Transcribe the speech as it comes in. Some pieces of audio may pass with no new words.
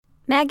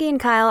Maggie and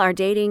Kyle are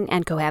dating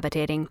and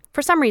cohabitating.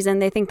 For some reason,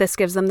 they think this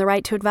gives them the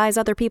right to advise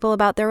other people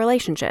about their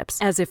relationships,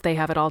 as if they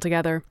have it all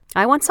together.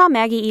 I once saw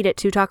Maggie eat at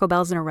 2 Taco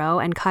Bells in a row,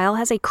 and Kyle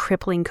has a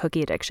crippling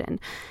cookie addiction.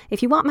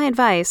 If you want my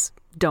advice,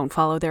 don't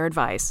follow their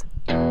advice.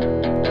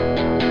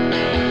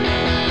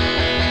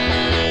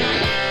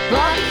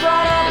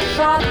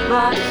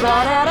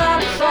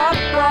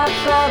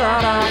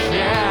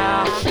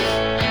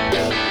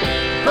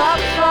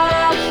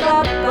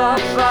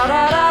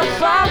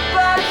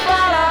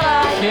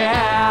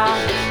 Yeah.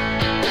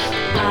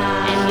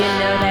 And you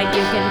know that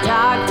you can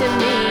talk to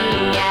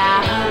me,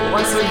 yeah.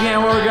 Once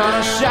again, we're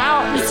gonna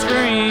shout and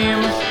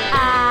scream.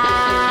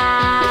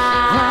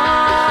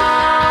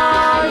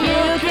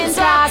 You can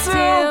talk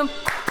to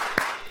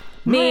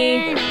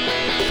me.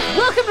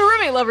 Welcome to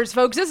Roommate Lovers,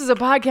 folks. This is a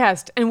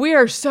podcast, and we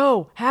are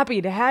so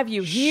happy to have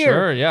you here.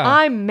 Sure, yeah.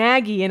 I'm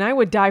Maggie, and I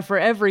would die for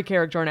every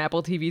character on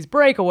Apple TV's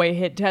breakaway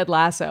hit Ted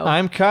Lasso.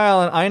 I'm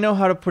Kyle, and I know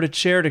how to put a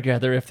chair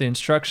together if the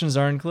instructions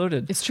are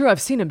included. It's true.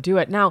 I've seen him do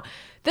it. Now,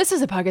 this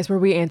is a podcast where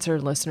we answer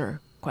listener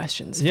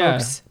questions, Yeah.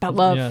 folks, about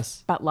love,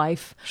 Yes. about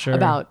life, Sure.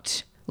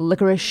 about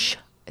licorice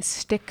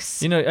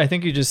sticks. You know, I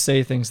think you just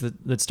say things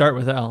that start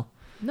with L.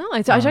 No,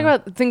 I talk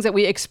about things that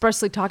we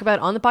expressly talk about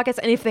on the podcast,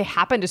 and if they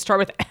happen to start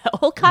with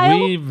L,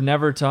 Kyle, We've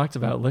never talked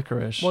about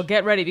licorice. well,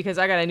 get ready because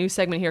I got a new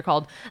segment here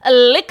called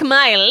 "Lick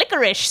My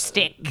Licorice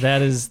Stick."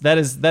 That is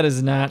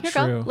not Here,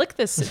 true. go. Lick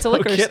this. It's a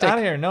licorice Get stick. out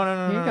of here. No.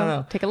 Here you go.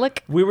 No. Take a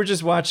lick. We were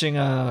just watching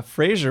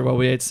Frasier while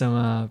we ate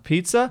some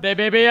pizza.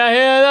 Baby, I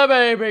hear the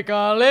baby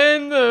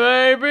calling.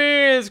 The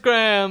baby is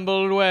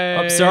scrambled way.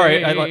 I'm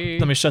sorry.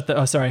 Let me shut that.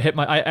 Oh, sorry.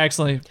 I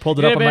accidentally pulled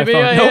it up on my baby,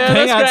 phone. I Nope. hear the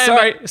Hang on. scramble-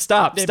 Sorry.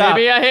 Stop. Hey, Stop.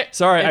 baby,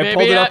 Sorry. hey, I baby,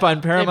 pulled it up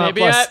on Paramount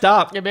baby, Plus.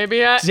 Stop. Baby,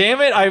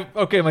 Damn it!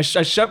 I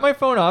shut my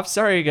phone off.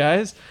 Sorry,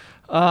 guys.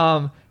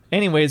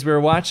 Anyways, we were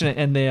watching it,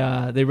 and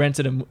they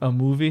rented a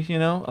movie, you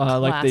know,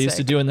 like they used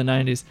to Classic. do in the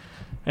 '90s,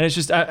 and it's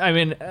just,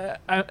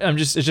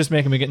 it's just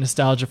making me get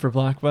nostalgia for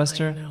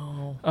Blockbuster.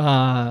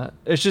 No.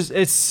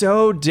 It's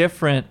so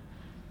different.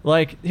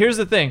 Like, here's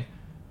the thing.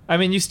 I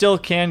mean, you still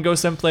can go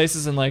some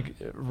places and like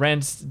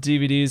rent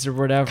DVDs or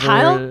whatever.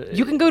 Kyle,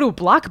 you can go to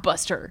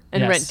Blockbuster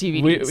and rent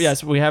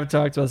DVDs. We have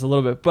talked about this a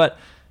little bit, but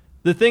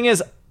the thing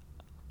is,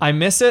 I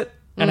miss it,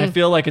 and I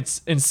feel like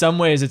it's in some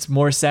ways it's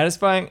more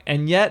satisfying,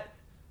 and yet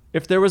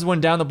if there was one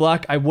down the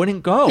block, I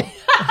wouldn't go.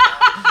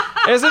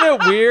 Isn't it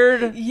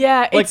weird?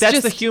 Yeah, like it's that's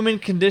just, the human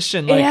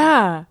condition. Like,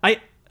 yeah.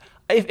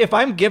 If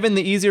I'm given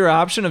the easier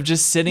option of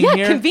just sitting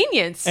here,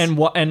 convenience, and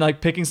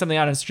like picking something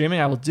out and streaming,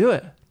 I will do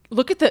it.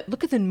 look at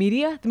the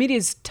media. The media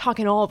is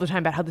talking all the time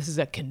about how this is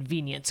a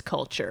convenience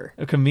culture.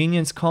 A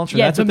convenience culture.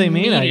 Yeah, That's what the they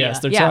mean, I media. guess.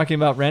 They're Yeah. talking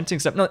about renting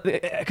stuff. No,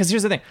 because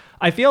here's the thing.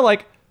 I feel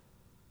like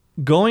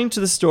going to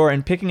the store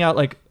and picking out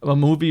like a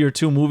movie or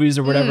 2 movies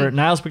or whatever.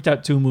 Niles picked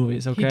out 2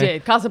 movies, okay? He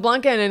did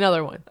Casablanca and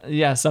another one.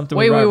 Yeah, something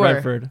Way with We Rob Were.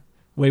 Redford.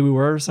 Way We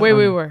Were or something? Way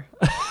we were.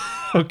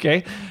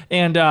 Okay.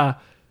 And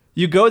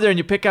you go there and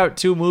you pick out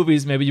 2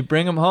 movies, maybe you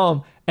bring them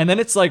home, and then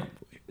it's like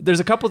there's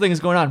a couple things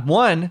going on.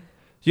 One,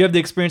 you have the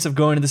experience of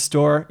going to the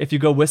store. If you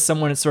go with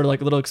someone, it's sort of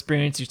like a little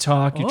experience. You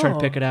talk, you try to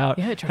pick it out,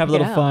 Yeah, try to have a pick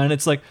it little out. fun.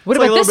 It's like What it's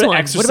like about a this little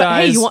one? bit of What about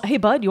exercise. hey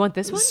bud, you want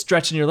this one?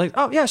 Stretching your legs.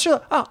 Oh yeah, sure.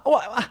 I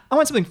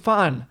want something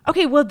fun.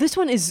 Okay, well this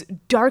one is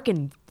dark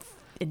and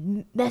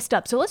messed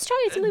up. So let's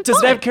try something Does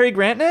fun. it have Cary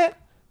Grant in it?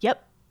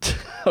 Yep.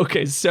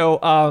 Okay,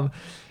 so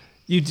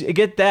you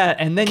get that,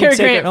 and then Cary you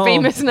take Grant, it home.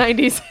 famous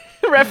 90s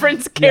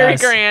reference. Cary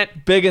Yes,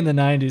 Grant. big in the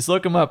 90s.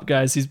 Look him up,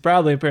 guys. He's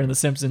probably appeared in The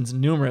Simpsons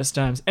numerous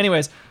times.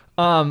 Anyways,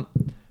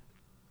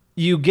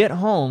 you get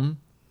home,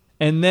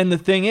 and then the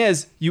thing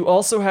is, you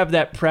also have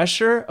that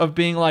pressure of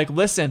being like,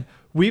 listen,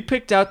 we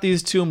picked out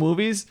these 2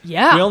 movies.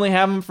 Yeah. We only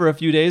have them for a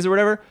few days or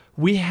whatever.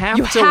 We have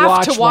You to have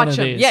watch to one watch of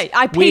them. these. Yeah,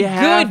 I paid we good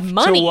have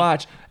money. to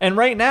watch. And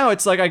right now,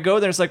 it's like I go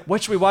there. It's like,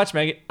 what should we watch,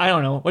 Maggie? I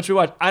don't know. What should we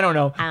watch? I don't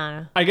know. I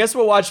don't know. I guess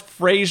we'll watch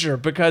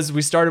Frasier because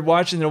we started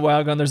watching it a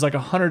while ago, and there's like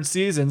 100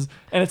 seasons,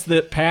 and it's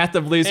the path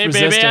of least Hey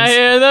resistance. baby, I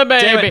hear the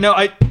baby. Damn it!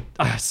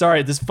 No,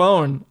 sorry. This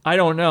phone. I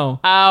don't know.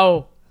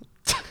 Ow.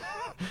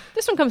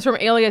 This one comes from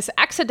alias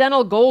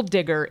Accidental Gold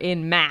Digger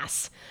in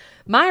Mass.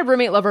 My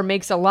roommate lover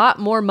makes a lot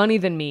more money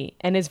than me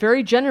and is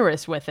very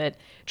generous with it.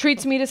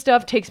 Treats me to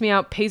stuff, takes me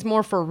out, pays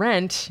more for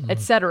rent,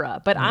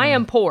 etc. But I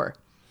am poor.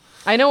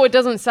 I know it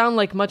doesn't sound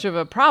like much of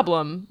a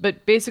problem,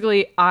 but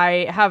basically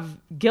I have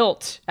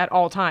guilt at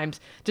all times.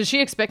 Does she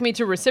expect me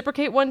to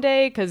reciprocate one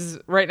day? Because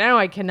right now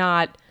I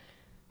cannot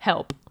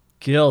help.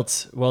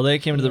 Guilt. Well, they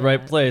came to the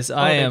right place.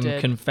 I they am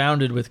did.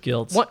 confounded with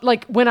guilt. What,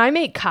 like when I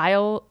make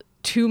Kyle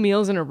 2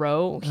 meals in a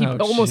row, he Oh,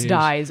 almost jeez.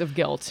 dies of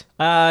guilt.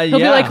 Yeah. He'll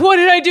be like, what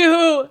did I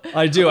do?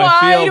 I do. Why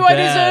I feel do bad.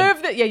 I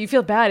deserve that? Yeah, you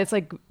feel bad. It's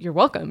like, you're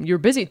welcome. You're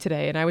busy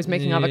today, and I was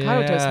making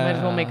avocado toast. I might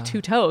as well make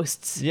 2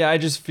 toasts. Yeah, I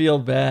just feel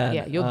bad.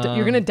 Yeah, you're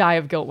going to die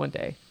of guilt one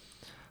day.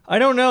 I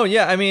don't know.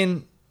 Yeah, I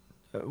mean,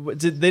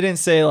 they didn't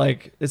say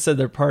like, it said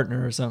their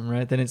partner or something,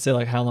 right? They didn't say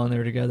like how long they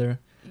were together.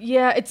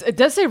 Yeah, it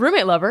does say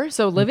roommate lover,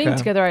 so living Okay.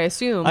 together, I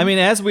assume. I mean,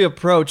 as we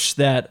approach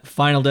that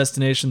final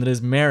destination that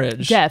is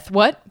marriage. Death,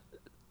 what?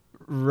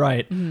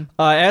 Right.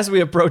 As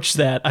we approach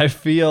that, I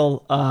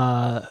feel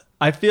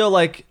I feel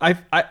like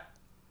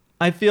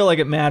I feel like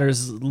it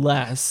matters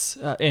less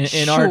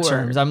in our Sure.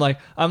 terms. I'm like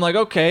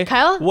okay,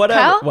 Kyle, whatever.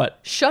 Kyle, What?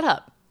 Shut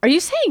up. Are you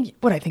saying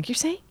what I think you're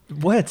saying?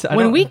 What?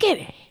 When we get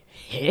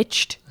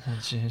hitched, Oh,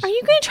 jeez. are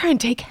you going to try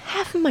and take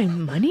half of my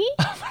money?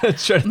 Try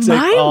to take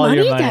My all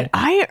money your money that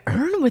I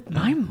earn with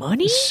my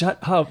money? Shut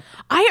up.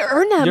 I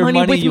earn that Your money,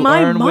 money with you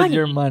my earn money. with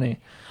your money.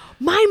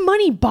 My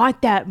money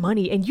bought that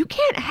money, and you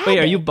can't have Wait,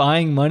 it. are you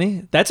buying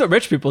money? That's what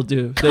rich people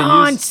do. They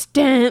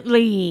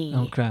Constantly.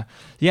 Okay.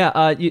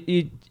 Yeah.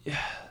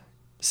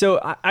 So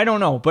I don't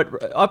know,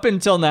 but up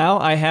until now,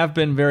 I have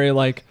been very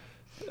like,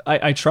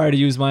 I try to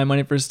use my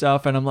money for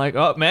stuff, and I'm like,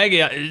 oh,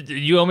 Maggie,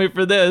 you owe me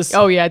for this.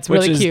 Oh yeah, it's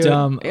which really is cute.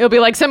 Dumb. It'll be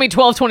like send me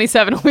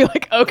 1227. I'll be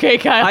like, okay,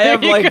 Kyle, I have,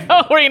 here you like-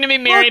 go. We're gonna be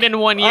married in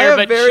 1 year, I have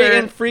but very sure.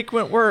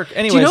 infrequent work.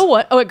 Anyways, Do you know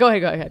what? Oh, wait, go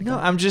ahead. No,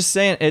 I'm just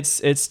saying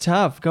it's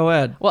tough. Go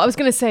ahead. Well, I was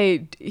gonna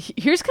say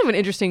here's kind of an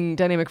interesting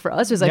dynamic for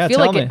us. Is Yeah, I feel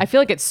tell like me. I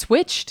feel like it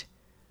switched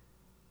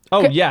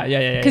Oh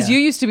yeah. because you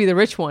used to be the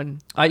rich one,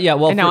 yeah.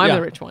 Well, and now for- I'm yeah.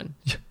 the rich one.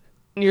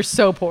 And you're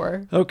so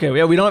poor. Okay.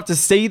 Yeah, we don't have to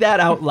say that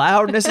out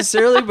loud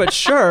necessarily, but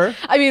sure.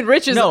 I mean,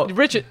 rich is No.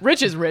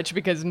 rich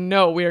because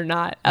no, we're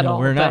not at No, all.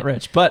 we're not But-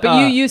 rich. But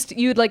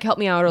you'd like help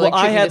me out or Well, like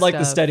I treat me had to like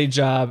the stuff. steady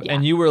job, Yeah.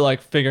 and you were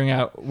like figuring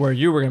out where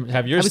you were gonna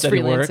have your I was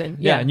steady work. freelancing,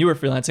 Yeah, yeah. and you were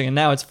freelancing, and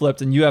now it's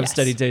flipped, and you have Yes.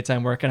 steady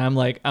daytime work, and I'm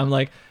like,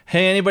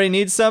 hey, anybody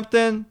need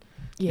something?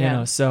 Yeah. You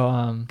know,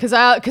 so Cause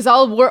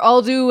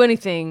I'll do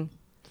anything.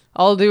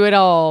 I'll do it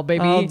all,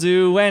 baby. I'll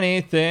do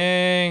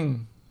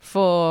anything.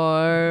 for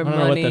I don't money.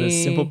 know what that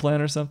is, Simple Plan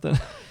or something.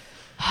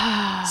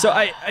 So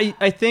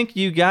I think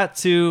you got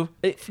to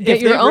Get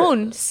your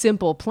own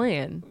simple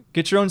plan.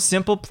 Get your own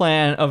simple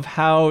plan of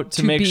how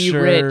to make be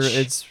sure rich.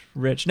 it's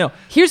rich. No,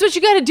 Here's what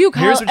you got to do,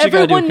 Kyle. Here's what you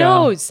gotta do, Everyone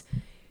Kyle. knows.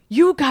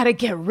 You got to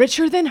get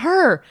richer than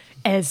her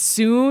as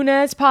soon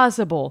as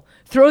possible.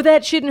 Throw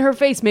that shit in her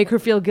face. Make her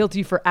feel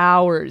guilty for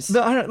hours.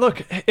 no. I don't,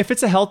 look, if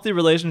it's a healthy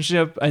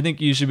relationship, I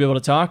think you should be able to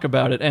talk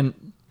about it. And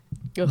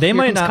Ugh, they here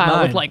might comes not Kyle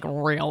mind. with like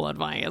real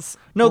advice.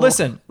 No, Ugh.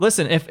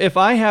 listen. If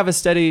I have a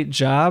steady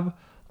job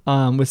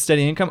with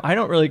steady income, I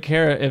don't really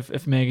care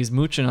if Maggie's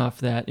mooching off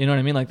that. You know what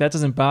I mean? Like that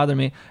doesn't bother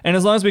me. And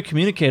as long as we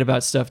communicate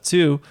about stuff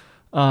too,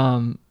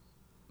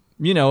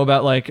 you know,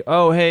 about like,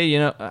 oh hey, you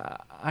know,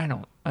 I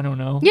don't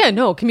know. Yeah,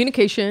 no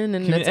communication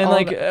and that's And all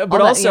like, the-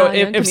 but all that, also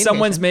yeah, if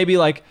someone's communication.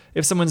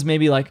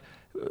 maybe like,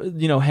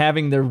 you know,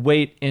 having their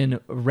weight in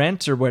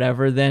rent or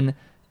whatever, then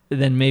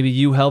maybe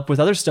you help with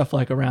other stuff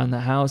like around the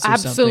house or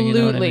something. You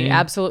know what I mean?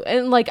 Absolutely.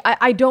 And like,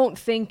 I don't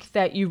think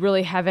that you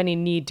really have any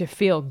need to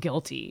feel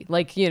guilty.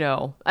 Like, you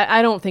know,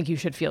 I don't think you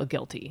should feel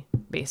guilty,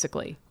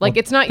 basically. Like,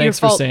 it's not your Thanks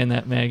for fault. saying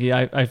that, Maggie.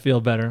 I feel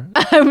better.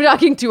 I'm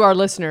talking to our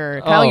listener.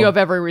 Kyle, Oh. you have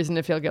every reason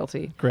to feel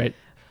guilty. Great.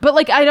 But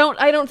like, I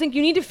don't think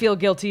you need to feel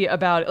guilty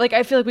about it. Like,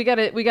 I feel like we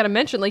gotta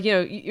mention, like, you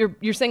know,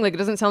 you're saying like it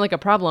doesn't sound like a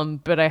problem,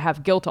 but I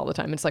have guilt all the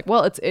time. It's like,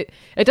 well, it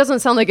doesn't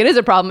sound like it is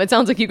a problem. It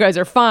sounds like you guys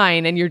are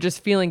fine and you're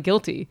just feeling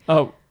guilty.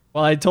 Oh,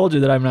 well, I told you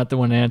that I'm not the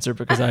one to answer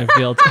because I have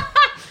guilt.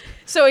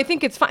 So I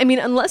think it's fine. I mean,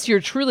 unless you're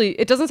truly,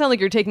 it doesn't sound like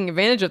you're taking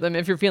advantage of them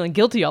if you're feeling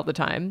guilty all the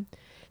time.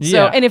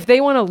 So, Yeah. and if they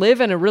want to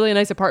live in a really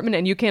nice apartment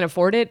and you can't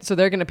afford it, so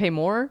they're going to pay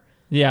more.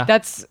 Yeah.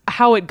 That's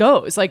how it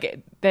goes.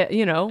 Like that,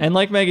 you know. And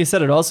like Maggie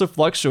said, it also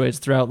fluctuates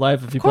throughout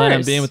life. If you plan on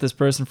course. being with this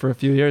person for a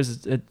few years,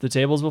 the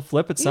tables will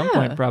flip at some Yeah.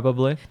 point,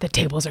 probably. The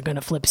tables are going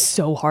to flip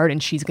so hard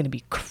and she's going to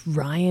be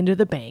crying to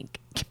the bank.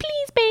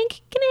 Please,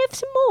 bank, can I have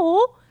some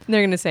more? And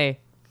they're going to say,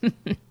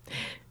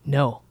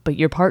 no, but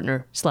your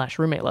partner /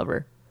 roommate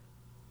lover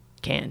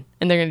can.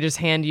 And they're going to just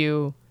hand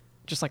you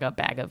just like a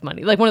bag of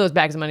money. Like one of those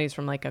bags of money is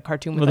from like a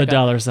cartoon with With like a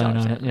dollar sign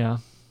on it, yeah.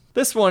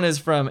 This one is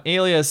from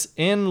alias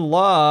In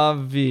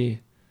love.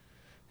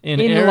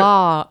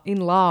 In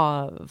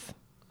love.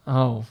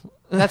 Oh.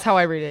 That's how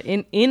I read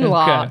it. In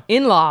law. Okay.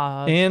 In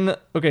law.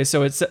 Okay,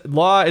 so it's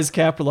law is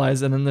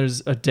capitalized and then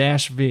there's a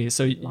 -v.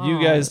 So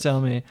you guys tell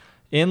me.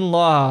 In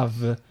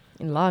love.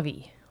 In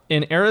lovey.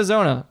 In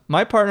Arizona,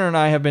 my partner and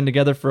I have been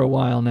together for a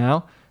while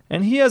now,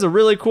 and he has a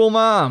really cool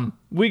mom.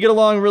 We get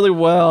along really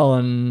well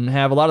and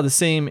have a lot of the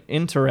same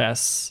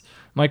interests.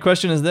 My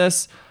question is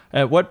this: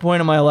 at what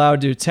point am I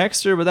allowed to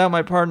text her without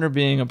my partner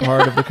being a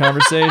part of the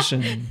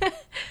conversation?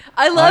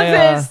 I love I,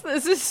 this.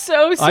 This is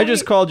so sweet. I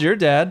just called your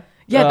dad.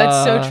 Yeah,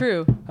 that's so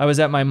true. I was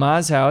at my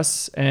ma's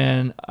house,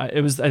 and I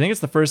think it's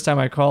the first time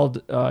I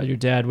called your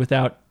dad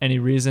without any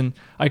reason.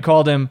 I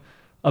called him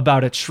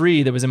about a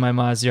tree that was in my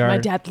ma's yard. My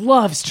dad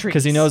loves trees.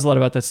 Because he knows a lot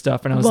about that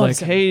stuff. And I was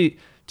Loves like, them. hey,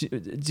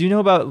 do you know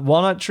about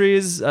walnut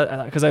trees?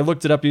 Because I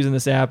looked it up using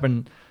this app,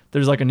 and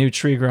there's like a new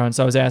tree growing.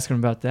 So I was asking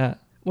him about that.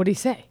 What did he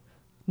say?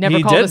 Never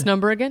He call did. this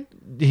number again?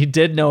 He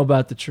did know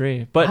about the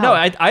tree. But Wow.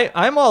 no,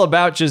 I'm all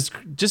about just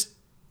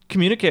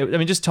communicate. I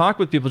mean, just talk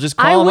with people. Just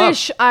call I them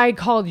wish I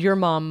called your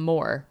mom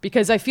more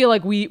because I feel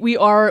like we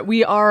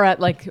are at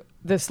like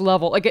this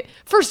level. Like,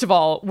 first of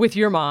all, with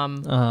your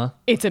mom,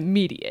 it's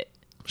immediate.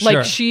 Sure.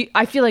 Like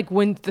I feel like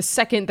when the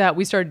second that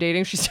we started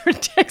dating, she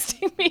started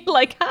texting me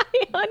like, "Hi,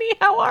 honey,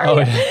 how are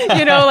you?" yeah.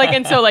 You know, like,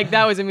 and so like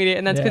that was immediate,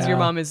 and that's because your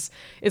Yeah. mom is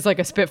like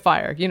a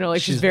spitfire. You know,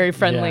 like she's very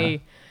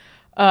friendly.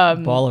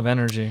 Ball of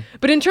energy.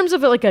 But in terms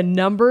of like a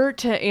number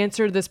to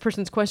answer this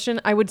person's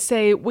question, I would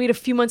say wait a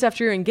few months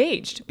after you're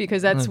engaged,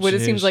 because that's what it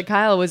geez. seems like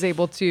Kyle was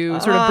able to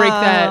sort of break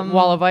that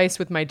wall of ice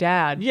with my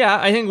dad. Yeah,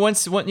 I think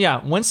once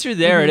you're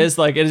there, it is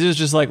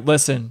just like,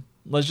 listen,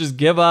 let's just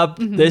give up.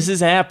 This is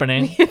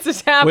happening. It's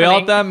just happening. We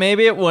all thought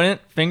maybe it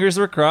wouldn't. Fingers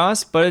were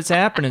crossed, but it's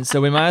happening.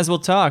 So we might as well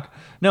talk.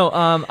 No,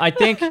 I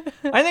think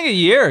a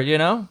year. You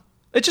know,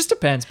 it just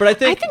depends. But I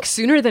think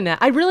sooner than that.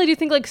 I really do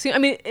think like soon. I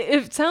mean,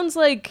 it sounds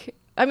like.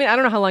 I mean, I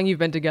don't know how long you've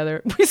been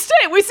together. We say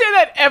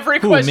that every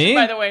question, me?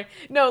 by the way.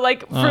 No,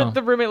 like for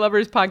the Roommate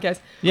Lovers podcast.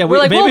 Yeah, we're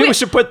like, maybe we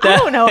should put that.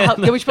 I don't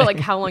know. We should put like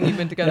how long you've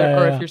been together, Yeah,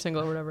 or yeah. if you're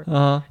single or whatever.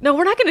 No,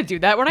 we're not going to do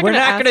that. We're not we're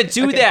going to. not going to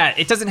do that.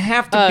 It doesn't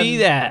have to be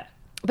that.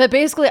 But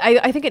basically,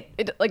 I think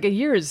it like a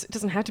year is. It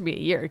doesn't have to be a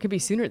year. It could be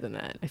sooner than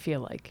that. I feel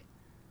like.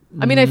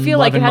 I mean, I feel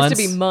like it 11 has to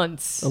be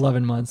months. months.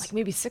 11 months. Like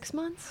maybe 6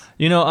 months.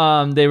 You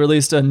know, they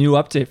released a new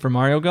update for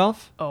Mario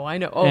Golf. Oh, I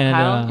know. Oh, And,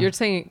 Kyle, you're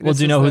saying. Well, this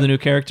do you is know who the new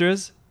character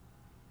is?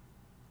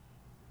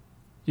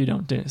 You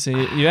don't. See,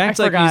 you act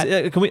like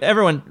forgot. can we?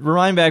 Everyone,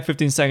 rewind back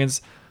 15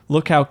 seconds.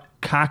 Look how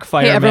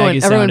cockfire Hey, Maggie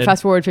sounded. everyone,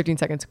 fast forward 15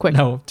 seconds, quick.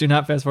 No, do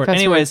not fast forward. Fast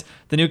Anyways,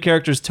 the new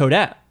character is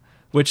Toadette,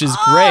 which is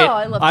Oh, great.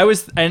 I love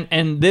was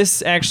and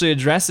this actually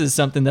addresses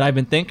something that I've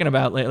been thinking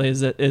about lately.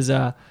 Is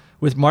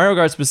with Mario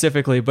Kart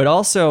specifically, but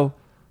also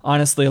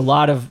honestly a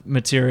lot of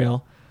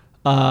material,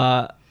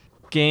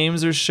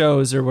 games or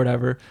shows or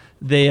whatever.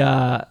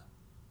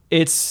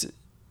 It's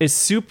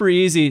super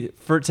easy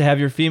to have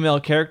your female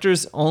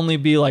characters only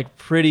be like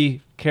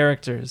pretty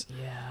characters.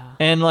 Yeah.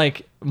 And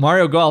like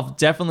Mario Golf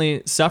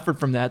definitely suffered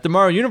from that. The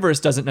Mario universe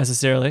doesn't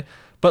necessarily,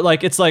 but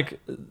like it's like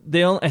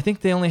I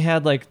think they only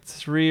had like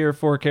 3 or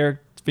 4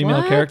 female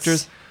What?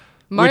 characters.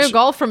 Mario which-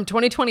 Golf from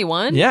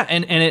 2021. Yeah,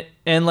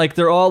 and like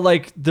they're all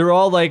like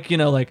you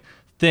know, like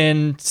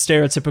thin,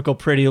 stereotypical,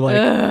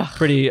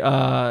 pretty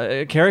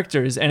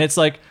characters, and it's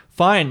like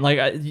fine,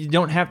 like you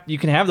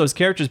can have those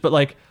characters, but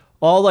like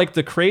all like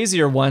the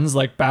crazier ones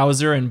like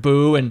Bowser and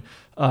Boo and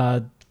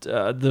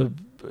the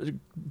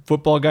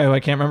football guy who I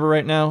can't remember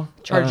right now,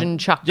 Charging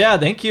Chuck. Yeah,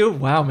 thank you.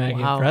 Wow,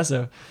 Maggie, Wow.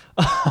 impressive.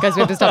 Guys, we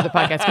have to stop the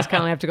podcast because Kyle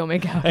and I have to go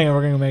make out. Hang on,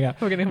 we're gonna make out.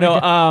 We're gonna no,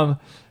 make out.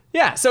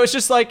 yeah. So it's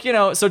just like, you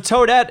know, so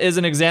Toadette is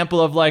an example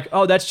of like,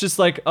 oh, that's just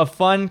like a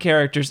fun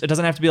character. It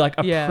doesn't have to be like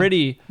a Yeah.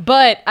 pretty.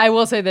 But I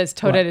will say this: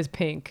 Toadette What? is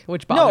pink,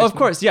 which bothers No, of me.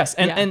 course, yes,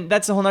 and Yeah. and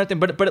that's a whole other thing.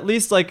 But at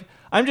least like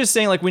I'm just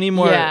saying like we need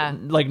more Yeah.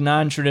 like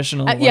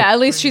non-traditional. Yeah, at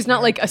least she's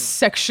not like a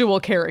sexual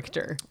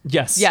character.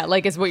 Yes. Yeah,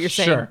 like is what you're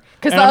saying. Sure.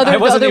 Because And the other, I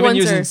wasn't the other even ones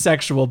using are.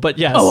 sexual, but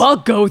yes. Oh, I'll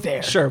go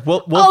there. Sure.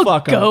 We'll I'll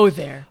fuck 'em. go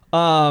there.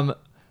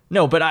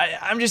 No, but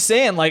I'm just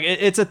saying, like,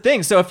 it's a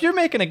thing. So if you're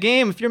making a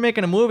game, if you're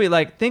making a movie,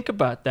 like, think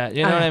about that.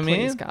 You know what I mean?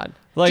 Please, God.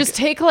 Like, Just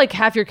take like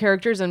half your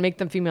characters and make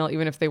them female,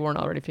 even if they weren't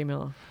already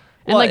female.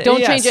 And Well, like, don't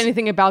yes. change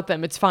anything about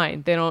them. It's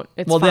fine. They don't.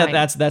 It's well, fine.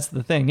 that's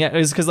the thing. Yeah,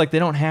 it's because like they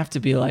don't have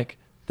to be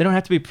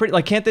pretty.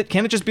 Like, can't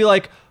it just be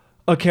like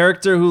a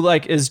character who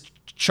like is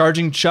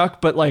charging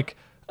Chuck, but like,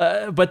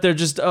 but they're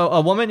just a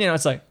woman? You know,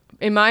 it's like.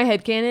 In my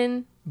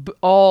headcanon,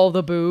 all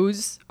the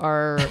boos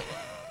are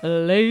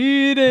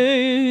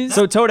ladies.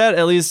 So Toadette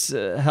at least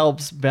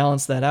helps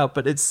balance that out,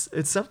 but it's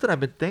something I've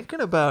been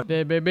thinking about.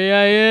 Baby,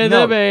 I hear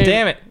No, the baby.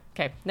 damn it.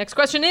 Okay, next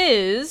question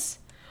is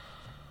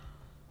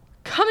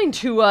coming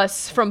to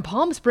us from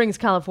Palm Springs,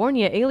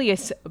 California,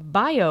 alias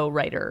Bio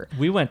Writer.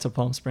 We went to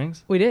Palm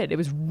Springs. We did. It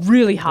was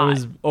really hot. It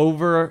was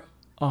over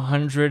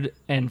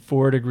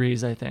 104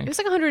 degrees, I think. It was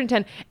like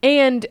 110,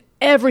 and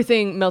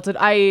everything melted.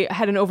 I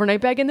had an overnight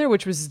bag in there,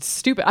 which was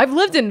stupid. I've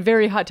lived in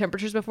very hot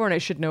temperatures before, and I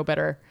should know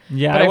better.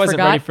 Yeah, but I wasn't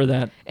forgot. ready for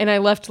that. And I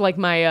left like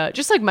my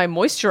just like my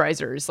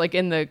moisturizers like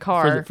in the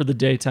car. For the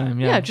daytime,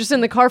 yeah, just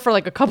in the car for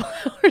like a couple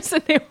hours,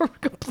 and they were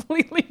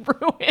completely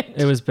ruined.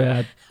 It was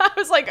bad. I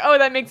was like, oh,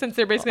 that makes sense.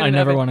 They're basically. I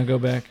never want to go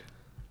back.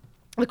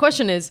 The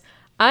question is,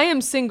 I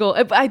am single.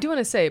 I do want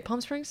to say,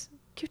 Palm Springs,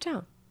 cute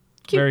town.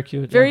 Cute. Very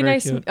cute. Very Yeah, very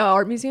nice cute.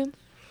 art museum.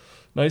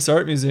 Nice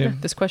art museum.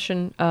 This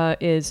question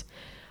is,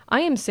 I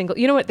am single.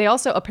 You know what? They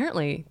also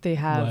apparently they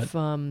have.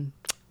 My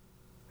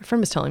friend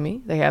was telling me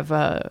they have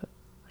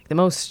like the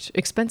most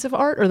expensive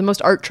art or the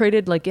most art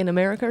traded like in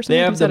America or something.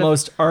 They have the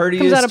most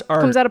artiest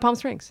art. Comes out of Palm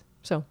Springs.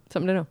 So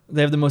something to know.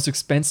 They have the most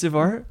expensive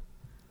art.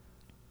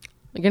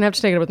 You're gonna have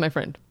to take it up with my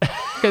friend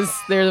because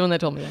they're the one that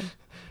told me that.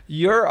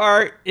 Your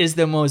art is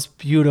the most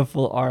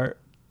beautiful art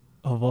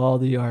of all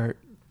the art.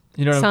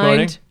 You know what I'm Signed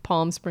quoting?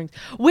 Palm Springs.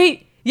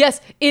 Wait,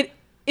 yes, it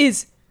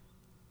is.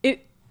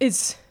 It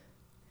is.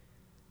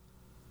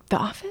 The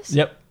Office.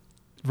 Yep.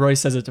 Roy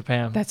says it to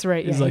Pam. That's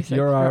right. He's yeah, like, he said,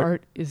 your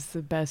art. is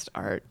the best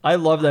art. I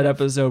love that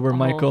episode where all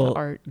the Michael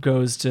art.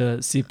 goes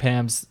to see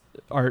Pam's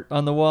art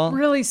on the wall.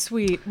 Really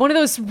sweet. One of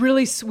those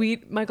really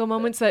sweet Michael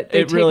moments that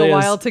they It take really a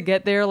is. while to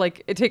get there.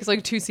 Like it takes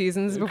like 2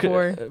 seasons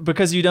before.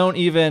 Because you don't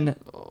even.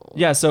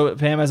 Yeah, so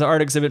Pam has an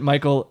art exhibit.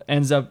 Michael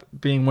ends up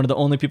being one of the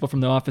only people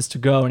from the office to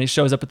go, and he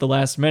shows up at the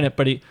last minute.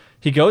 But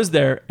he goes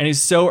there, and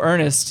he's so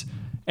earnest,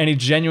 and he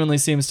genuinely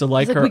seems to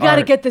like He's like, her we got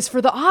to art. get this for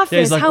the Office. Yeah,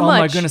 he's like, How oh much?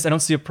 my goodness, I don't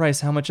see a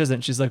price. How much is it?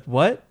 And she's like,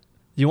 what?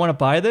 You want to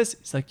buy this?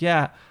 He's like,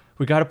 yeah.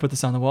 we got to put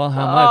this on the wall.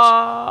 How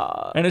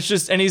much? And it's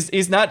just, and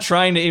he's not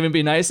trying to even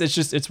be nice. It's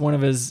just, it's one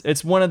of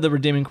the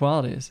redeeming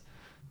qualities.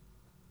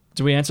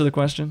 Do we answer the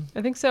question?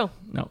 I think so.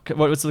 No.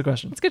 What's the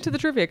question? Let's get to the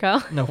trivia,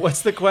 Kyle. No.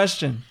 What's the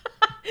question?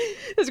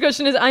 This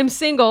question is, I'm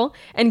single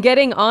and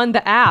getting on the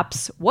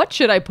apps. What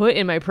should I put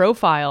in my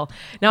profile?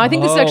 Now, I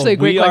think this is actually a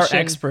great question. We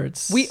are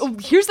experts.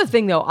 Here's the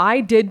thing, though.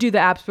 I did do the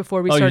apps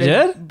before we started.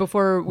 You did?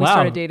 Before we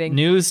started dating.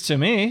 News to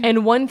me.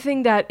 And one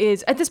thing that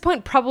is, at this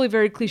point, probably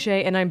very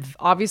cliche, and I'm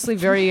obviously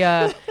very,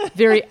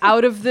 very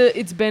out of the,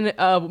 it's been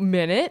a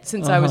minute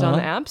since I was on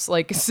the apps,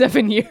 like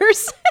 7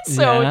 years.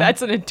 So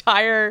that's an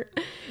entire,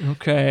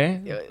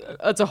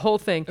 that's a whole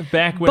thing.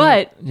 Back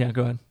when, yeah,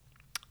 go ahead.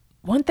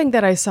 One thing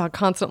that I saw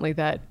constantly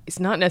that is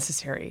not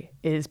necessary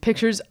is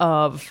pictures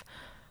of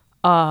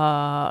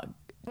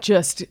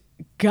just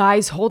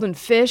guys holding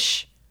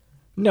fish.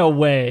 No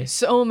way.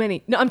 So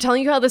many. No, I'm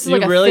telling you how this is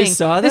like a really thing.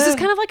 Saw that? This is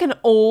kind of like an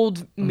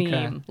old meme,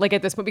 Okay. like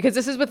at this point, because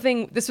this was the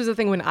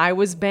thing when I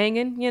was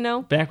banging, you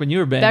know? Back when you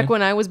were banging. Back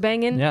when I was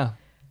banging. Yeah.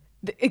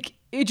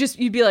 It just,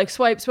 you'd be like,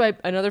 swipe,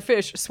 another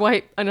fish,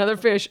 swipe, another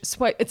fish,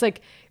 swipe. It's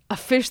like a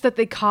fish that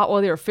they caught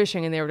while they were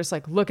fishing, and they were just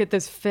like, look at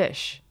this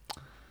fish.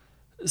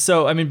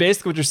 So, I mean,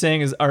 basically what you're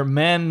saying is our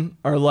men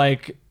are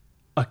like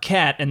a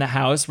cat in the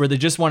house where they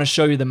just want to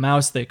show you the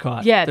mouse they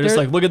caught. Yeah, They're just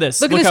like, look at this.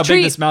 Look at this how treat.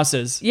 big this mouse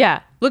is.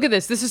 Yeah, look at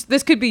this.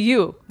 This could be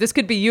you. This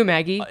could be you,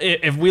 Maggie.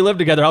 If we live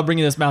together, I'll bring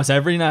you this mouse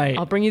every night.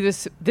 I'll bring you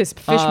this fish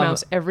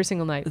mouse every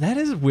single night. That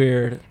is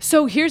weird.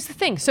 So here's the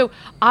thing. So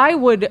I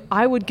would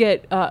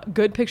get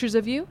good pictures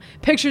of you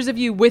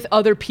with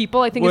other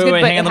people. I think is good.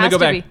 Wait, but hang on. it Let me has go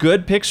to back. be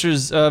Good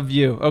pictures of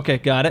you. Okay,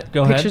 got it.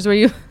 Go ahead. pictures where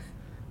you.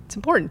 It's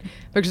important.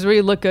 Pictures where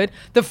you look good.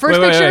 The first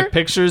picture. Wait.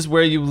 Pictures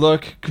where you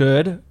look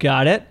good.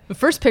 Got it. The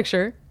first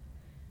picture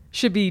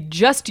should be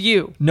just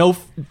you. No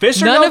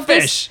fish or None no of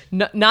this- fish.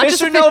 not Fish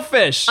just or a no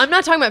fish. I'm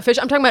not talking about fish.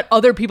 I'm talking about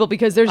other people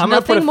because there's I'm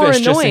gonna put nothing a more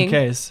fish just in annoying.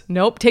 case.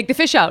 Nope. Take the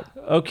fish out.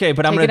 Okay,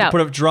 but I'm Take going it to out.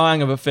 put a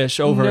drawing of a fish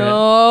over it.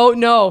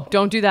 No,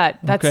 don't do that.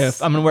 That's Okay,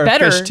 I'm going to wear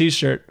better. a fish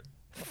t-shirt.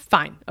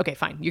 Fine. Okay,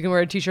 fine. You can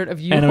wear a t-shirt of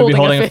you And I'm going to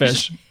holding, be holding a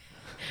fish.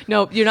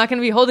 No, you're not going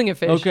to be holding a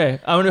fish. Okay,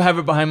 I'm going to have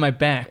it behind my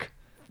back.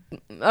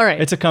 All right.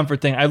 It's a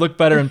comfort thing. I look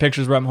better in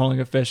pictures where I'm holding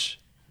a fish.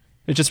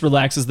 It just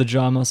relaxes the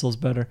jaw muscles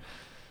better.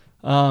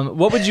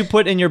 What would you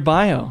put in your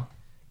bio?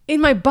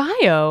 In my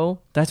bio,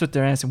 That's what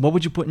they're asking. What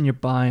would you put in your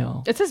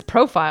bio? it says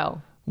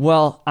profile.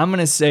 Well, I'm going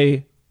to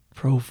say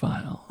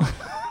profile.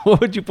 What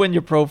would you put in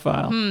your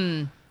profile?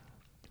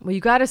 Well, you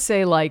got to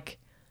say like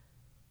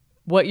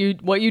what you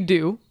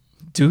do.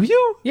 Do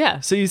you? Yeah.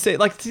 So you say,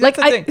 like, see, Like,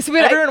 that's the thing. so,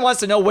 but Everyone wants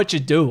to know what you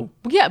do.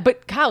 Yeah,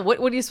 but Kyle, what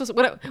are you supposed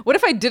to, what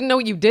if I didn't know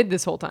what you did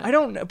this whole time? I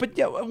don't know, but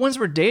yeah, once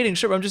we're dating,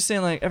 sure. But I'm just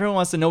saying, like, everyone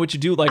wants to know what you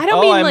do. Like, I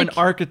don't mean, I'm like- an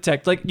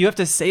architect. Like, you have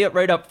to say it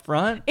right up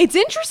front. It's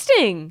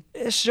interesting.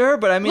 Yeah, sure,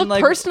 but I mean, Look,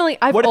 like, personally,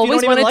 I've what if you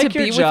always don't even wanted like to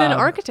your be with an job?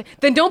 architect.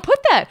 Then don't put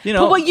that. You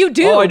know, put what you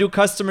do. Oh, I do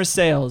customer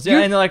sales. Yeah,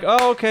 You're- and they're like,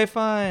 oh, okay,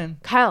 fine.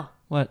 Kyle,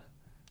 What?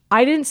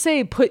 I didn't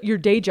say put your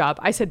day job.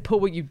 I said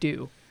put what you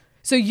do.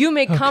 So you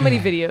make comedy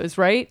videos,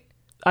 right?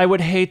 I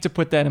would hate to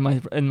put that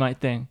in my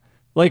thing.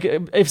 Like,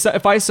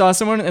 if I saw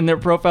someone and their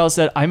profile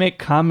said I make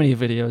comedy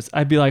videos,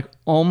 I'd be like,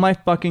 oh my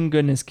fucking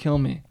goodness, kill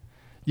me.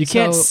 You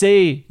can't So-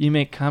 say you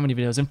make comedy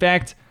videos. In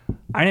fact,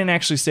 I didn't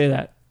actually say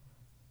that.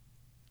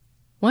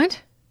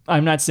 What?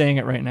 I'm not saying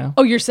it right now.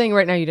 Oh, you're saying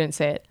right now you didn't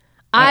say it.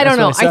 I That's don't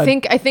know. what I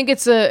said. I think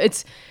it's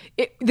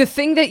the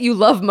thing that you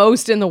love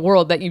most in the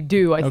world that you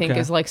do. I think Okay.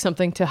 is like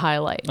something to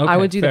highlight. Okay, I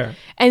would do fair. that,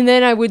 and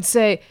then I would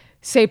say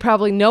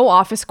probably no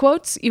office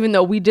quotes, even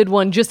though we did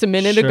one just a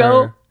minute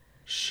ago.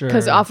 Sure.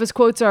 Because office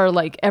quotes are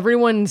like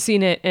everyone's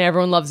seen it and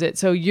everyone loves it,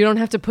 so you don't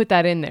have to put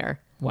that in there.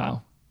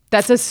 Wow.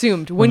 That's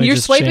assumed when me you're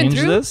just swiping change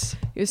through. this?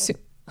 You assume,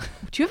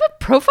 do you have a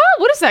profile?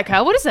 What is that,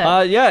 Kyle? What is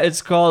that? Yeah,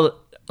 it's called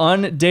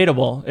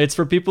Undateable. It's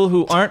for people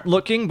who aren't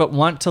looking but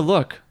want to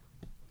look.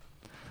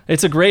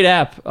 It's a great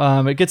app.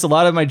 It gets a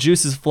lot of my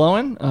juices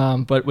flowing,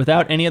 but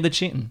without any of the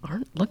cheating.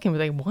 Aren't looking, but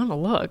they want to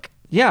look.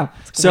 Yeah.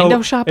 window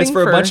So shopping it's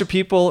for a for- bunch of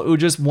people who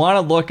just want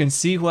to look and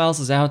see who else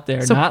is out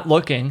there, So, not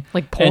looking.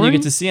 like And you porn?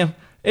 get to see them.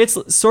 It's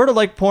sort of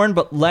like porn,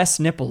 but less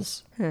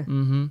nipples.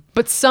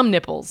 But some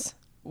nipples.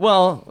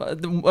 Well,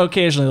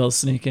 occasionally they'll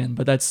sneak in,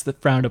 but that's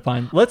frowned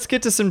upon. Let's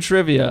get to some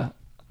trivia.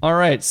 All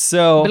right.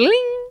 So,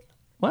 Bling.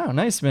 wow,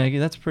 nice, Maggie.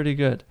 That's pretty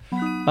good.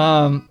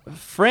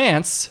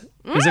 France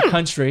is a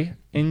country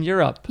in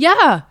Europe.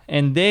 Yeah.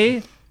 And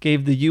they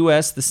gave the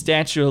U.S. the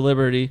Statue of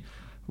Liberty.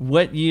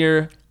 What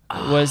year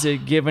was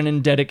it given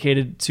and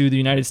dedicated to the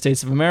United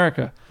States of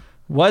America?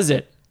 Was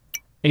it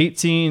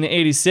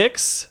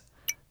 1886,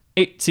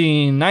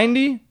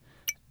 1890,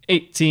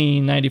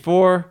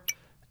 1894,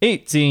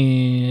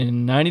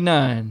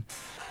 1899?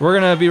 We're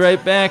going to be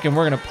right back, and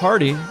we're going to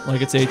party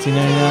like it's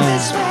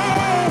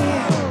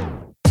 1899.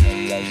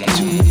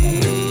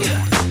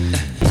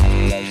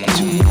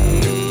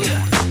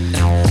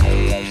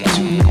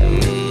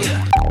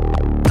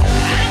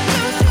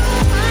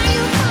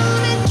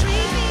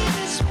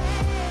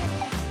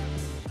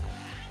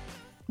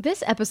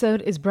 This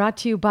episode is brought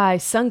to you by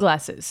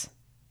sunglasses.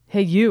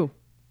 Hey, you.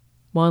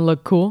 Want to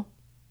look cool?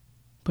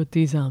 Put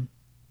these on.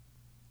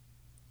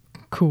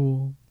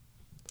 Cool.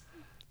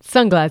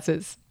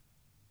 Sunglasses.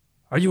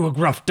 Are you a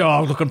gruff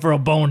dog looking for a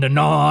bone to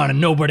gnaw on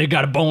and nobody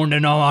got a bone to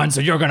gnaw on,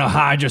 so you're gonna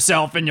hide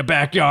yourself in your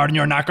backyard and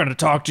you're not gonna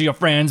talk to your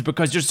friends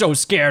because you're so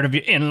scared of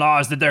your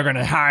in-laws that they're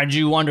gonna hide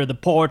you under the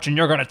porch and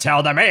you're gonna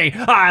tell them, hey,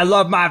 I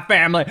love my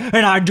family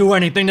and I'd do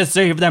anything to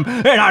save them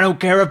and I don't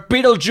care if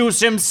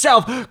Beetlejuice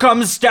himself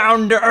comes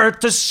down to earth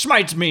to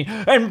smite me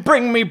and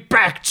bring me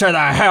back to the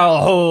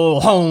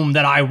hellhole home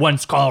that I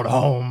once called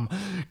home.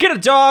 Get a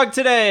dog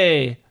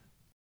today!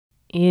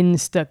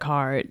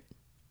 Instacart.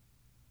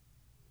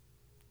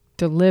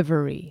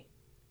 Delivery.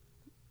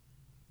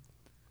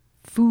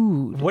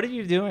 Food. What are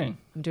you doing?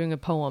 I'm doing a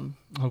poem.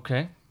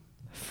 Okay.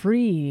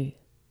 Free.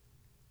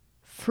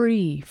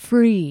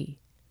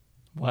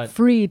 What?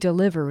 Free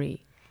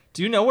delivery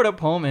Do you know what a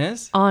poem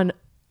is? on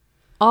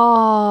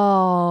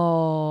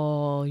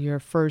all your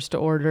first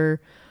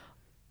order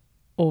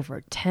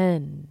over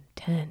 10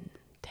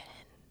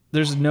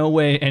 There's no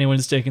way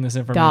anyone's taking this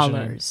information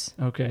in. dollars.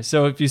 Okay,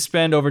 so if you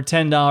spend over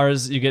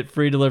 $10, you get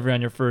free delivery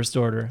on your first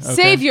order. Okay?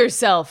 Save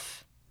yourself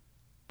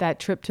that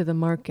trip to the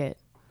market.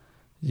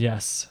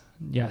 Yes.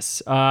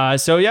 First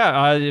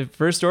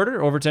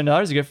order over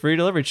 $10, you get free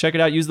delivery. Check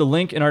it out. Use the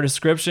link in our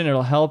description.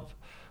 It'll help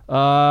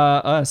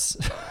us.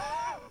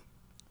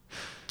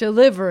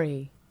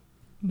 Delivery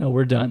No,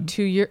 we're done.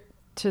 to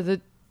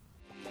the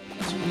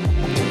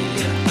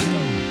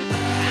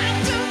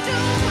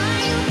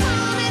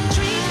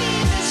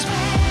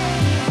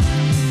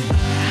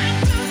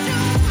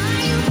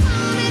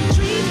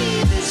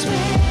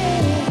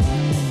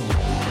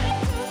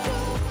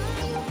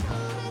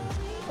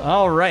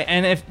All right,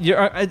 and if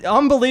you're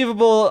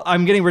unbelievable,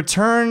 I'm getting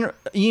return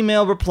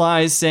email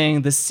replies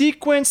saying the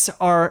sequins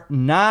are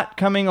not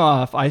coming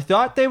off. I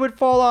thought they would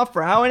fall off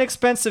for how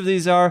inexpensive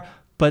these are,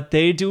 but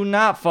they do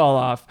not fall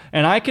off.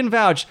 And I can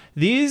vouch,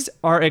 these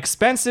are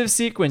expensive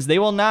sequins. They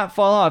will not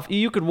fall off.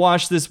 You could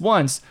wash this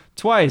once,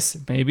 twice,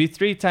 maybe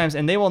 3 times,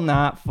 and they will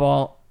not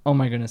fall. Oh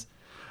my goodness.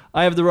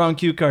 I have the wrong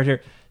cue card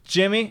here.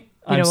 Jimmy,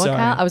 You know what, sorry.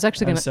 Kyle? I was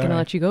actually I'm gonna sorry.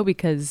 let you go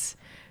because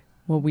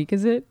what week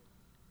is it?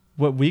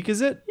 What week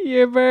is it?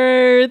 Your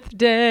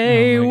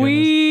birthday Oh my goodness.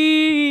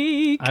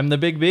 week. I'm the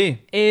big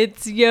B.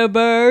 It's your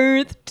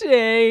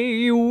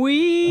birthday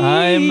week.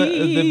 I'm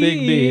the big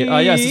B.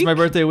 Yes, it's my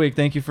birthday week.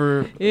 Thank you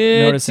for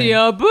It's noticing.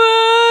 your birthday.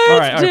 All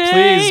right,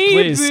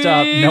 please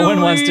stop. No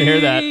one wants to hear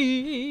that.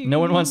 No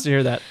one wants to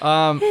hear that.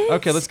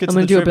 Okay, let's get I'm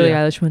to gonna the do a Billie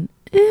trivia. Eilish one.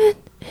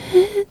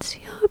 It's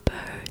your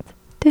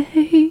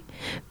birthday,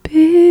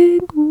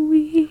 big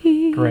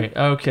week. Great.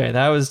 Okay,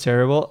 that was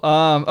terrible.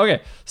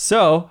 Okay,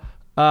 so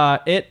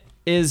it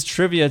is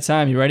trivia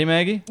time. You ready,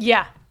 Maggie?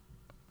 Yeah.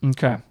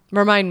 Okay.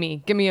 Remind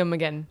me. Give me them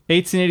again.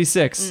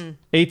 1886,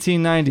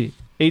 1890,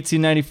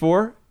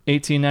 1894,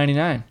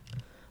 1899.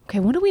 Okay,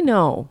 what do we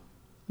know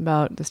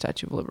about the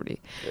Statue of Liberty?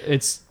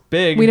 It's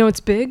big. We know it's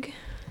big.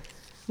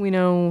 We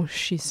know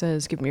she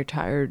says, give me your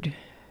tired,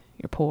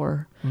 you're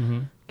poor.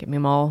 Mm-hmm. Give me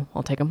them all.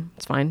 I'll take them.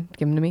 It's fine.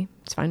 Give them to me.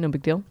 It's fine. No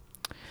big deal.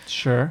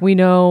 Sure. We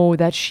know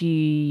that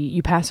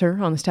you pass her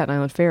on the Staten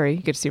Island Ferry.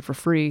 You get to see her for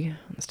free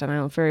on the Staten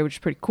Island Ferry, which is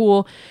pretty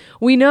cool.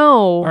 We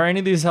know Are any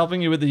of these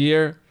helping you with the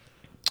year?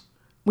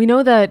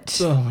 that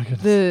Oh my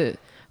goodness. the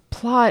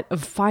plot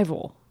of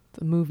Fievel,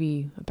 the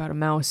movie about a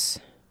mouse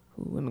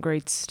who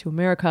immigrates to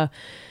America,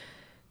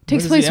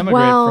 takes Where does he place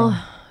emigrate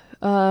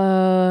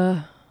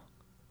while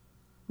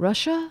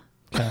Russia?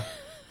 Okay.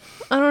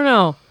 I don't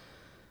know.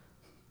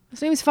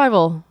 His name is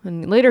Fievel,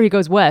 and later he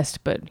goes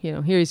west, but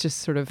here he's just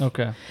sort of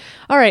Okay.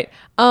 All right.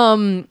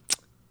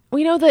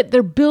 We know that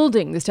they're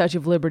building the Statue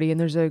of Liberty, and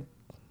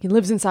he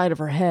lives inside of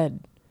her head.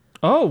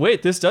 Oh,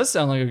 wait, this does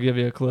sound like it'll give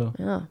you a clue.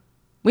 Yeah.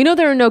 We know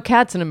there are no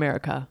cats in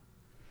America.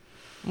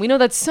 We know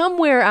that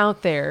somewhere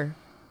out there,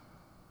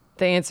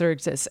 the answer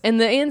exists.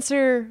 And the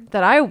answer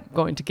that I'm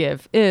going to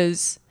give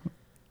is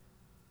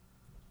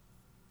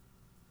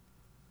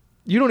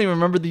You don't even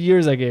remember the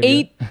years I gave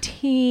you.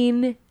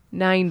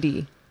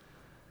 1890.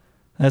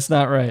 That's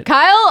not right.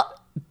 Kyle,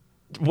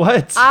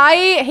 What?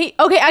 I hate...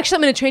 Okay, actually,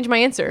 I'm going to change my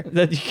answer.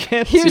 That you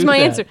can't Here's do my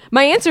that. answer.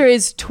 My answer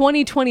is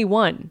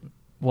 2021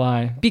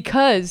 Why?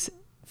 because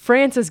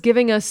France is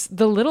giving us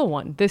the little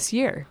one this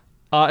year.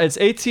 It's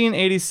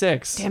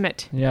 1886. Damn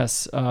it.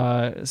 Yes.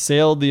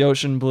 Sailed the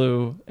ocean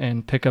blue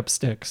and pick up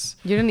sticks.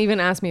 You didn't even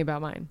ask me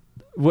about mine.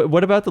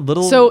 What about the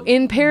little... So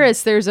in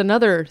Paris, there's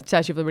another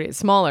Statue of Liberty. It's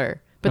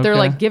smaller, but they're Okay.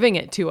 like giving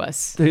it to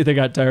us. They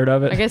got tired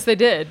of it. I guess they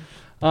did.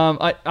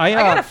 I I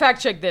gotta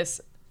fact check this.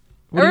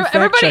 what are you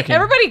fact-checking?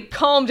 Everybody,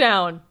 calm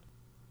down.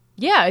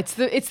 Yeah, it's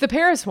the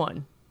Paris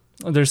one.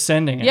 They're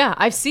sending it. Yeah,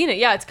 I've seen it.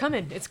 Yeah, it's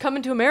coming. It's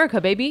coming to America,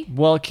 baby.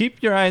 Well,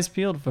 keep your eyes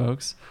peeled,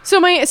 folks.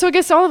 So I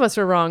guess all of us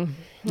were wrong,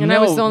 and I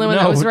was the only one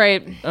that was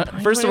right.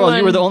 First of all,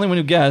 you were the only one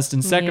who guessed,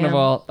 and second of Yeah.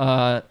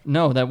 all,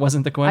 no, that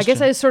wasn't the I question.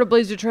 guess I just sort of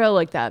blazed a trail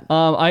like that.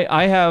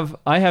 I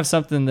have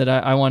something that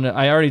I want to.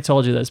 I already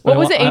told you this. But What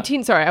was I it?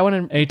 18. Sorry, I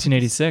wanted.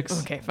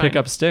 1886. Okay, fine. Pick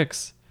up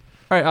sticks.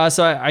 All right,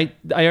 so I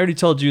already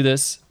told you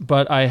this,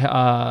 but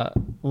I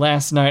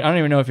last night, I don't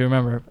even know if you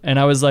remember, and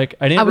I was like,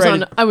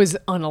 I was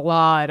on a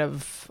lot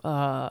of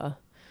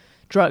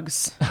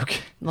drugs.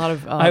 Okay. A lot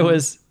of I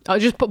was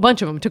just a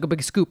bunch of them. Took a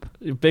big scoop.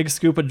 big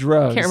scoop of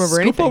drugs. Can't remember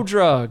anything.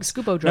 Drugs.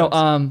 Scoop of drugs.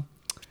 No,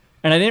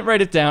 and I didn't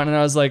write it down, and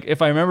I was like,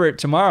 if I remember it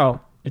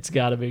tomorrow, it's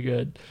got to be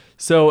good.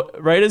 So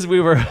right as we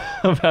were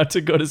about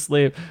to go to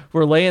sleep,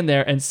 we're laying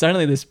there, and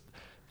suddenly this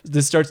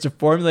starts to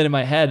formulate in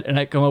my head, and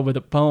I come up with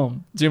a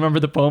poem. Do you remember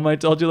the poem I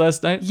told you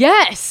last night?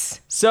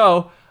 Yes.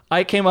 So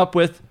I came up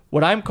with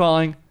what I'm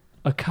calling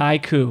a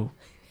kaiku.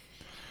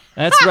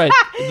 That's right.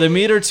 The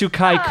meter to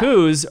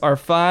kaikus are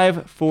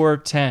 5, 4,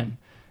 10.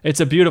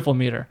 It's a beautiful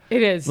meter.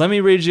 It is. Let me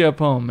read you a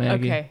poem,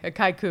 Maggie. Okay, a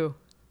kaiku.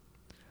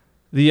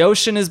 The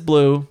ocean is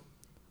blue.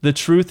 The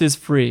truth is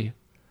free.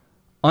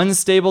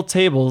 Unstable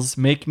tables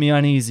make me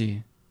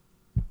uneasy.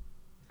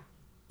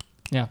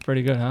 Yeah,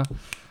 pretty good, huh?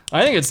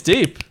 I think it's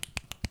deep.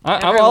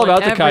 I'm all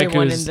about the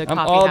kaikus. I'm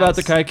all about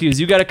the kaikus.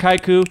 You got a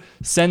kaiku?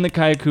 Send the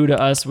kaiku to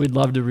us. We'd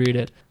love to read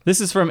it. This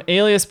is from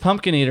Alias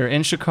Pumpkin Eater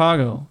in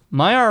Chicago.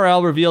 My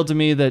RL revealed to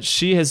me that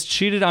she has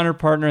cheated on her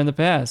partner in the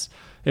past.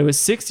 It was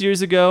 6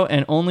 years ago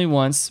and only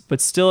once,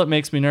 but still it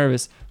makes me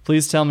nervous.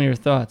 Please tell me your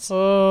thoughts.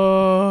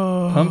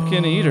 Oh.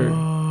 Pumpkin Eater.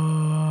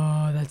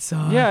 Oh, that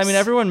sucks. Yeah, I mean,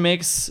 everyone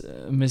makes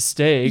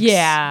mistakes.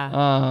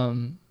 Yeah.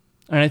 And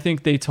I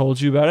think they told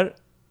you about it.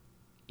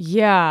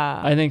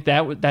 Yeah. I think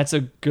that's a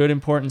good,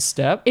 important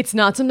step. It's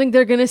not something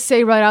they're going to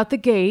say right out the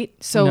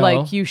gate. So, No.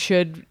 like, you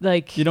should,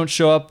 like... You don't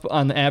show up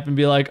on the app and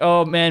be like,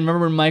 oh, man,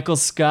 remember when Michael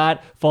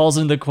Scott falls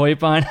into the koi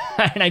pond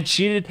and I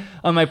cheated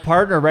on my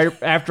partner right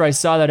after I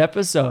saw that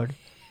episode?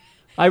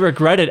 I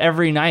regret it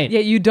every night. Yeah,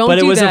 you don't But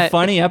do it was that. a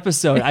funny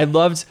episode. I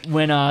loved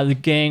when the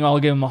gang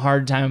all gave him a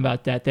hard time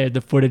about that. They had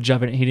the footage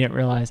of it and he didn't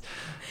realize.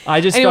 I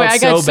just Anyway,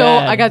 felt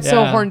bad. I got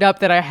so Yeah. horned up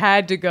that I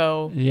had to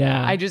go.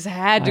 Yeah. I just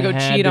had to go I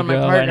had cheat to on my go,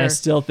 partner. And I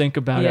still think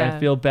about it. Yeah. I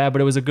feel bad,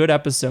 but it was a good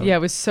episode. Yeah, it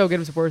was so good. It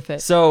was worth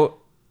it. So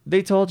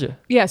they told you.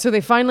 Yeah, so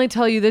they finally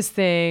tell you this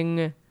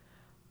thing.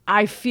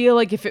 I feel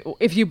like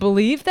if you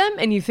believe them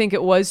and you think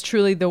it was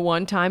truly the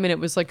one time and it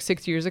was like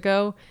 6 years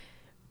ago,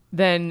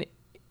 then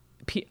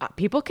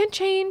people can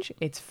change.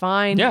 It's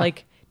fine. Yeah.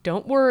 Like,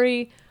 don't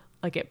worry.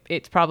 Like,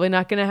 it's probably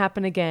not going to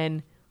happen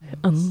again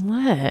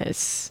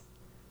unless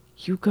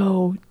you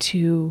go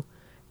to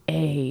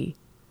a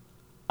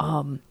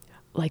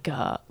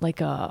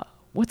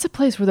what's a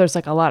place where there's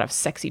like a lot of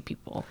sexy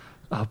people?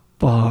 A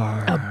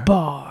bar. A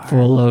bar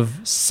full of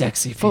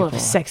sexy people. full of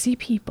sexy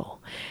people.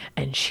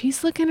 And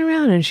she's looking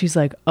around and she's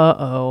like,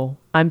 uh-oh,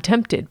 I'm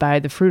tempted by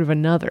the fruit of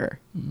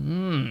another.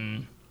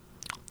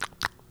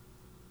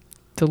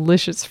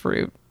 Delicious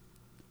fruit.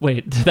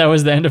 Wait, that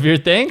was the end of your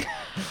thing?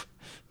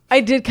 I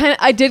did kind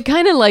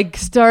of like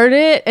start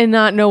it and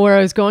not know where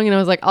I was going, and I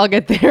was like, I'll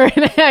get there.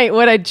 And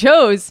what I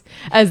chose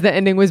as the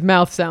ending was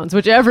mouth sounds,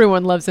 which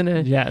everyone loves in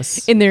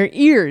their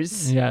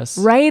ears. Yes.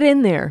 Right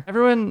in there.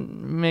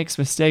 Everyone makes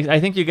mistakes.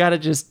 I think you gotta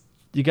give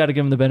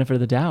them the benefit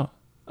of the doubt.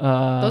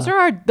 Those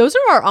are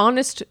our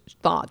honest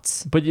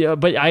thoughts. But yeah,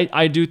 but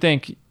I do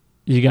think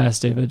you gotta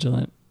stay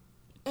vigilant.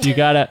 You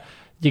gotta.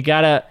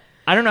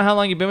 I don't know how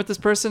long you've been with this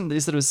person. They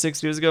said it was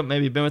 6 years ago.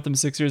 Maybe you've been with them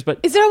 6 years,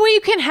 but Is there a way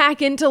you can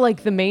hack into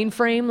like the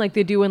mainframe like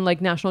they do in like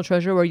National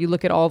Treasure, where you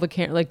look at all the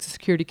the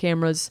security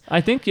cameras?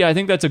 I think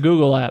that's a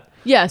Google app.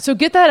 Yeah, so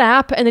get that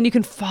app and then you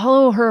can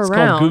follow her It's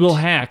around. called Google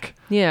Hack.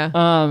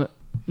 Yeah.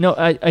 No,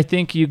 I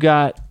think you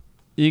gotta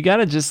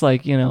just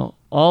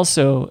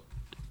also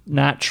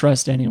not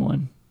trust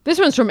anyone. This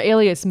one's from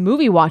Alias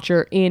Movie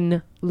Watcher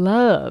in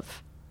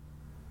Love.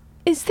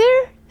 Is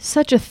there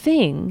such a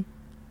thing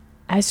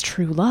as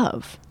true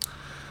love?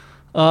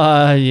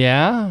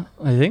 Yeah,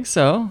 I think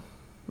so.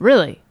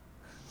 Really?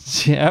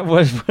 Yeah,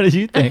 what do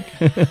you think?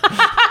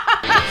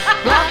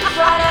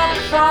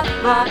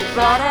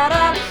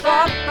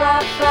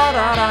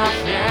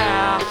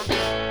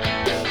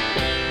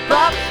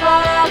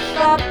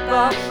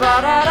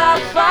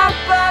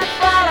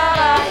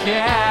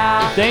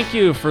 Thank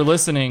you for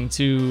listening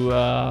to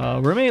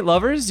Roommate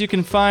Lovers. You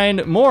can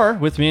find more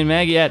with me and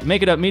Maggie at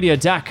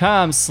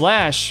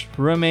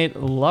makeitupmedia.com/roommate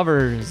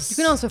lovers. You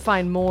can also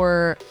find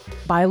more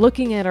by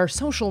looking at our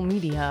social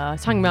media,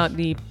 talking about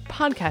the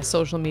podcast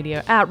social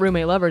media at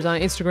Roommate Lovers on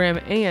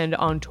Instagram and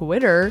on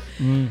Twitter.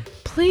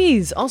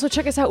 Please also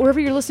check us out wherever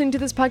you're listening to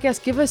this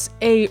podcast. Give us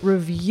a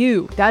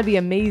review. That'd be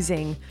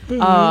amazing.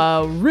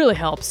 Really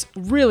helps.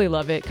 Really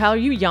love it. Kyle, are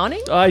you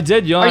yawning? I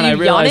did yawn. Are you I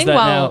realize yawning that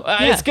while- now.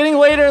 yeah. It's getting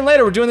later and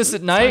later. We're doing this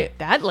at It's night. not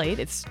that late.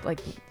 It's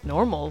like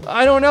normal.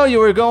 I don't know. You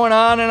were going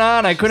on and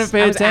on. I couldn't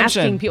pay I was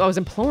attention. asking people. I was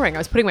imploring. I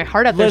was putting my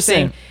heart out there, Listen.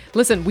 saying,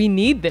 "Listen, we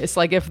need this.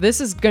 Like, if this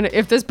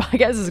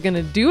podcast is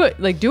gonna do it,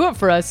 like do it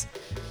for us,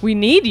 we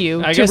need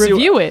you to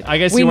review it. I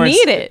guess we you weren't,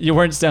 need it. You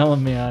weren't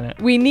selling me on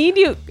it. We need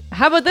you.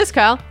 How about this,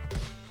 Kyle?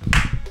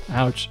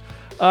 Ouch.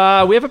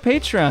 We have a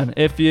Patreon.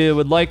 If you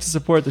would like to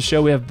support the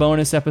show, we have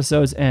bonus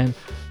episodes and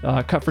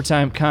cut for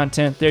time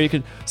content there. You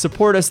can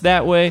support us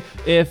that way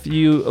if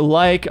you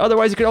like.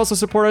 Otherwise, you can also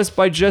support us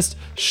by just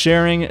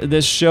sharing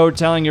this show,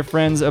 telling your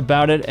friends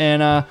about it,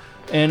 and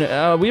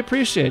And we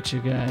appreciate you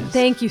guys.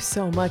 Thank you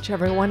so much,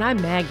 everyone.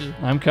 I'm Maggie.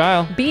 I'm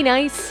Kyle. Be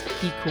nice,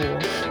 be cool.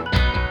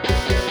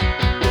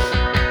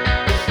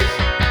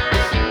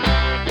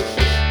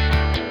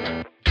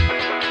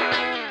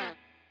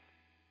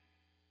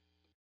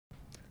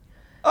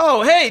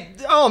 Oh, hey.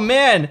 Oh,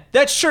 man.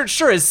 That shirt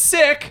sure is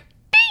sick.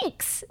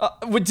 Thanks.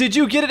 Did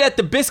you get it at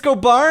the Bisco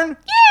Barn?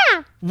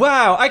 Yeah.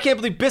 Wow, I can't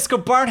believe Bisco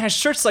Barn has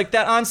shirts like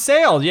that on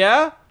sale,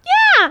 yeah?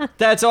 Yeah.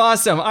 That's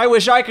awesome. I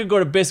wish I could go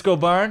to Bisco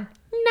Barn.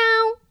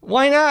 No.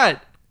 Why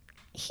not?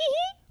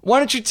 Why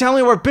don't you tell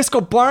me where Bisco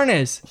Barn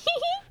is?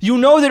 You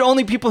know that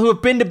only people who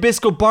have been to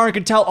Bisco Barn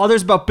can tell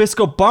others about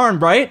Bisco Barn,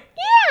 right?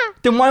 Yeah.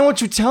 Then why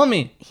won't you tell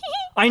me?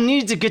 I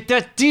need to get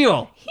that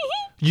deal.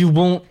 You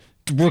won't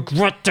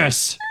regret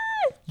this.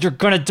 You're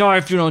gonna die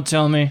if you don't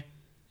tell me.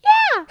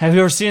 Yeah. Have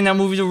you ever seen that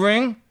movie, The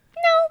Ring?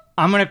 No.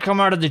 I'm gonna come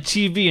out of the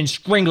TV and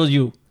strangle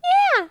you.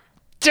 Yeah.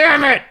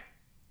 Damn it!